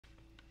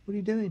What are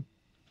you doing?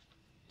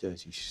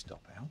 Dirty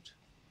stop out.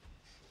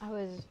 I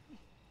was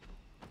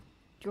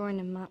drawing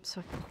a map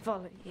so I could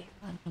follow you.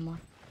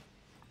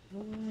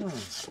 Oh.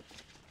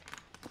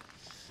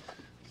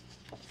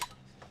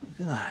 Look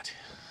at that.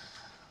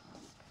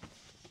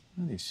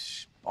 That is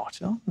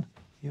spot on.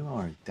 You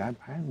are a dab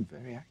hand,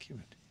 very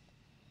accurate.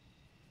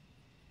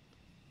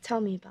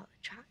 Tell me about the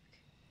track.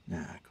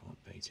 Nah, I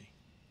can't, Beatty.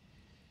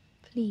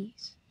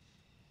 Please.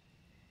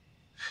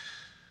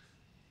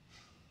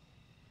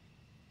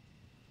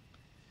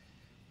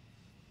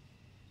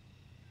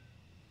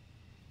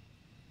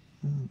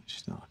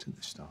 Start at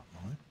the start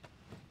line.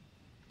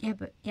 Yeah,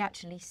 but you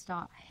actually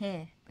start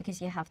here because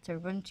you have to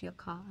run to your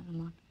car and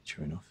I'm on.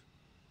 True enough.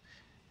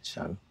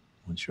 So,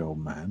 once your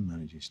old man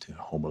manages to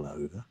hobble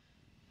over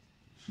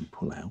and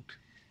pull out.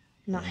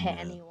 Not hit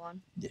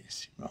anyone.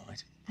 Yes,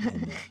 right.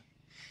 And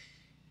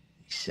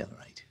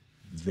accelerate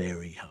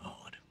very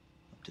hard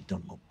up to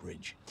Dunlop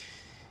Bridge.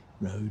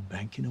 Road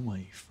banking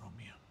away from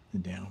you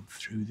and down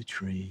through the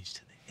trees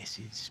to the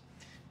S's.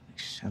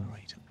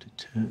 Accelerate up to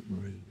Turk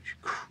Rouge,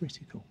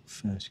 critical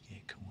first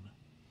gear corner.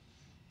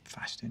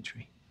 Fast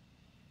entry.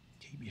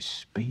 Keep your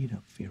speed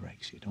up for your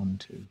exit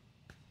onto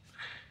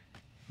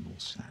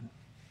Mulsanne.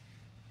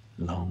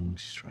 Long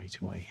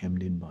straightaway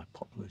hemmed in by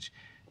poplars.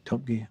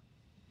 Top gear,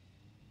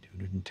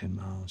 210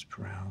 miles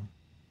per hour.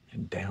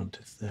 And down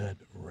to third,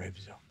 but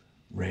revs up.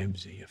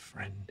 Revs are your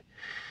friend.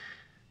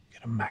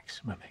 Get a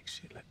maximum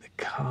exit. Let the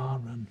car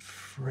run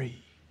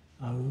free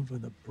over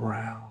the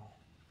brow.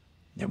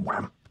 Then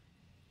wham!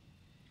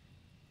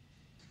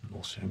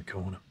 Mulsanne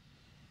corner.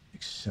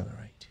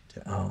 Accelerate to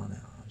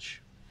Arnage.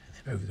 And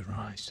then over the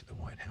rise to the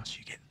White House.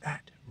 You get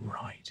that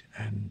right.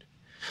 And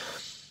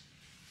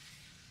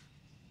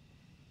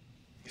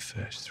your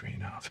first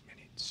 3.5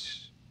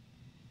 minutes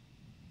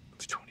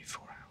of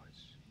 24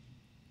 hours.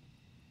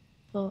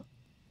 But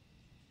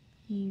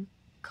you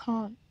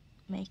can't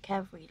make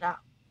every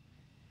lap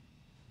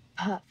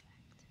perfect.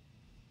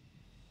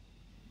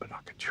 But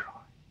I could try.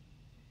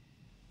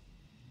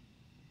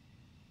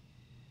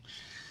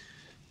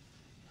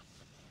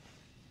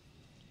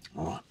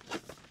 All right.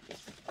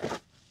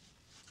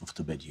 Off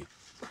to bed, you.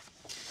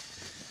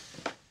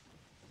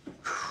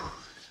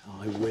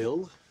 I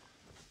will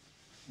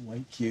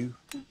wake you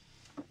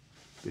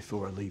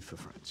before I leave for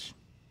France.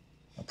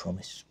 I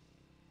promise.